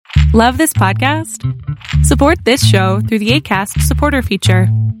Love this podcast? Support this show through the Acast supporter feature.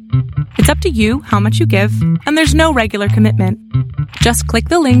 It's up to you how much you give, and there's no regular commitment. Just click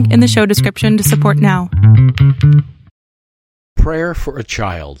the link in the show description to support now. Prayer for a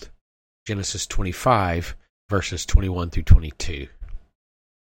child. Genesis 25, verses 21 through 22.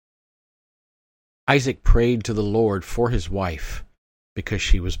 Isaac prayed to the Lord for his wife because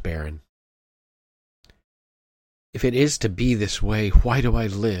she was barren. If it is to be this way, why do I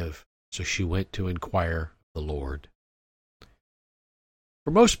live? So she went to inquire of the Lord.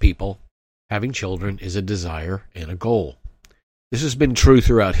 For most people, having children is a desire and a goal. This has been true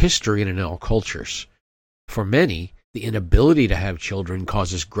throughout history and in all cultures. For many, the inability to have children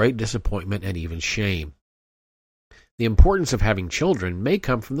causes great disappointment and even shame. The importance of having children may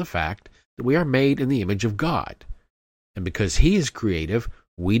come from the fact that we are made in the image of God, and because He is creative,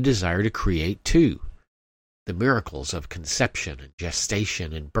 we desire to create too. The miracles of conception and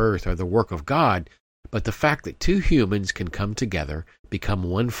gestation and birth are the work of God, but the fact that two humans can come together, become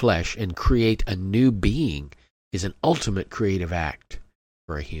one flesh, and create a new being is an ultimate creative act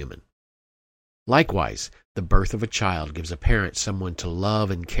for a human. Likewise, the birth of a child gives a parent someone to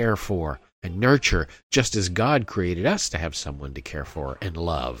love and care for and nurture, just as God created us to have someone to care for and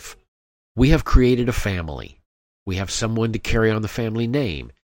love. We have created a family. We have someone to carry on the family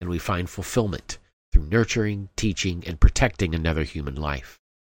name, and we find fulfillment through nurturing, teaching, and protecting another human life.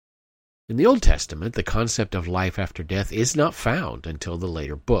 In the Old Testament, the concept of life after death is not found until the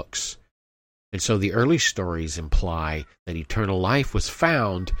later books. And so the early stories imply that eternal life was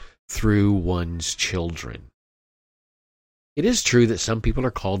found through one's children. It is true that some people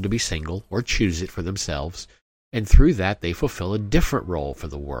are called to be single or choose it for themselves, and through that they fulfill a different role for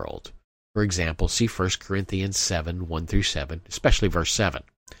the world. For example, see 1 Corinthians 7, 1-7, especially verse 7.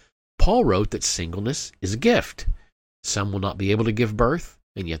 Paul wrote that singleness is a gift. Some will not be able to give birth,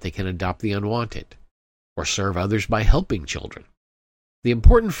 and yet they can adopt the unwanted, or serve others by helping children. The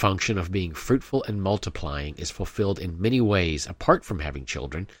important function of being fruitful and multiplying is fulfilled in many ways apart from having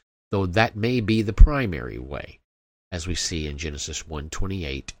children, though that may be the primary way, as we see in Genesis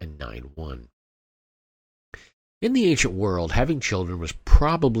 1:28 and 9:1. In the ancient world, having children was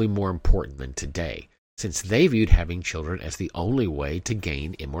probably more important than today, since they viewed having children as the only way to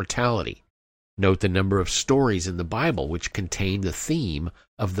gain immortality. Note the number of stories in the Bible which contain the theme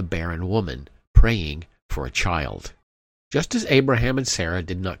of the barren woman praying for a child. Just as Abraham and Sarah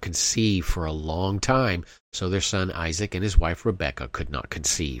did not conceive for a long time, so their son Isaac and his wife Rebekah could not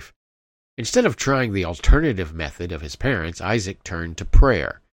conceive. Instead of trying the alternative method of his parents, Isaac turned to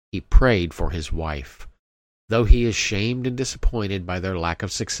prayer. He prayed for his wife. Though he is shamed and disappointed by their lack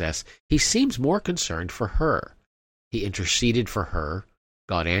of success, he seems more concerned for her. He interceded for her,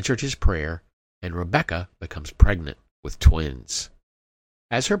 God answered his prayer, and Rebekah becomes pregnant with twins.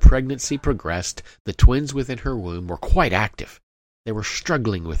 As her pregnancy progressed, the twins within her womb were quite active. They were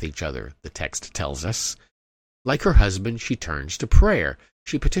struggling with each other, the text tells us. Like her husband, she turns to prayer.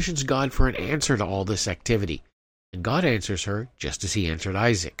 She petitions God for an answer to all this activity, and God answers her just as he answered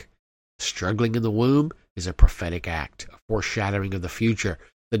Isaac. Struggling in the womb is a prophetic act, a foreshadowing of the future.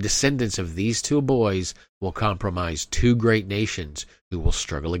 The descendants of these two boys will comprise two great nations who will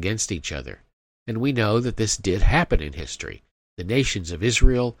struggle against each other. And we know that this did happen in history. The nations of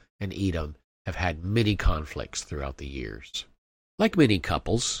Israel and Edom have had many conflicts throughout the years. Like many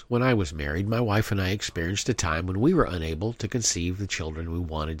couples, when I was married, my wife and I experienced a time when we were unable to conceive the children we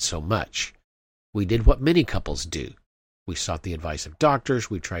wanted so much. We did what many couples do. We sought the advice of doctors,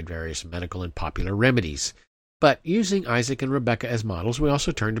 we tried various medical and popular remedies. But using Isaac and Rebekah as models, we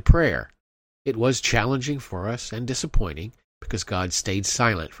also turned to prayer. It was challenging for us and disappointing because God stayed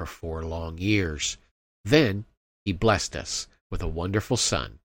silent for 4 long years. Then he blessed us with a wonderful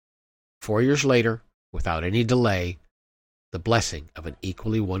son. 4 years later, without any delay, the blessing of an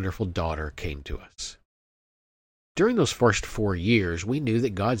equally wonderful daughter came to us. During those first 4 years, we knew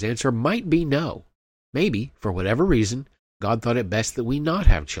that God's answer might be no. Maybe, for whatever reason, God thought it best that we not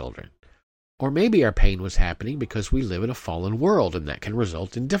have children. Or maybe our pain was happening because we live in a fallen world and that can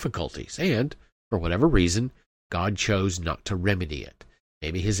result in difficulties. And, for whatever reason, God chose not to remedy it.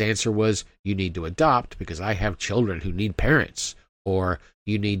 Maybe his answer was, you need to adopt because I have children who need parents. Or,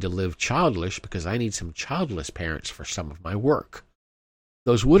 you need to live childless because I need some childless parents for some of my work.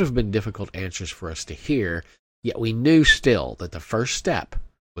 Those would have been difficult answers for us to hear, yet we knew still that the first step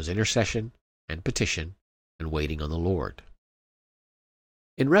was intercession and petition and waiting on the Lord.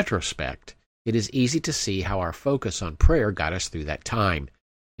 In retrospect, it is easy to see how our focus on prayer got us through that time.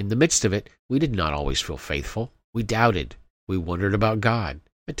 In the midst of it, we did not always feel faithful. We doubted. We wondered about God.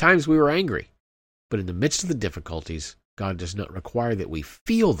 At times we were angry. But in the midst of the difficulties, God does not require that we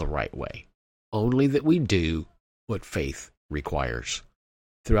feel the right way, only that we do what faith requires.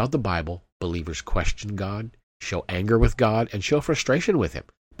 Throughout the Bible, believers question God, show anger with God, and show frustration with Him,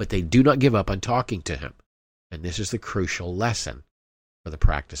 but they do not give up on talking to Him. And this is the crucial lesson for the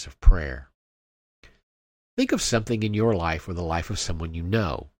practice of prayer. Think of something in your life or the life of someone you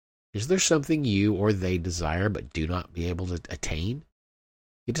know. Is there something you or they desire but do not be able to attain?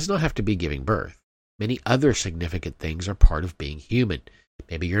 It does not have to be giving birth. Many other significant things are part of being human.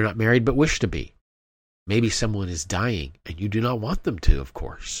 Maybe you're not married but wish to be. Maybe someone is dying and you do not want them to, of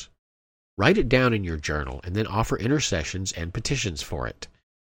course. Write it down in your journal and then offer intercessions and petitions for it.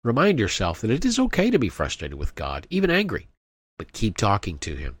 Remind yourself that it is okay to be frustrated with God, even angry, but keep talking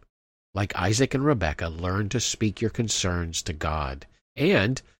to Him. Like Isaac and Rebekah, learn to speak your concerns to God,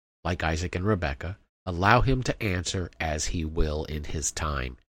 and, like Isaac and Rebekah, allow Him to answer as He will in His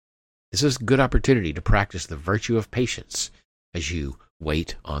time. This is a good opportunity to practice the virtue of patience as you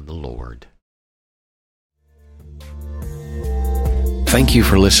wait on the Lord. Thank you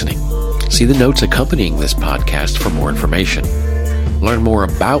for listening. See the notes accompanying this podcast for more information. Learn more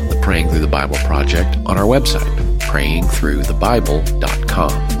about the Praying Through the Bible project on our website,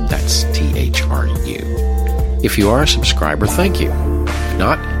 prayingthroughthebible.com. That's THRU. If you are a subscriber, thank you. If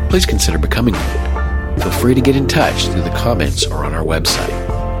not, please consider becoming one. Feel free to get in touch through the comments or on our website.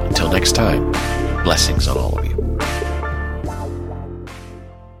 Until next time, blessings on all of us.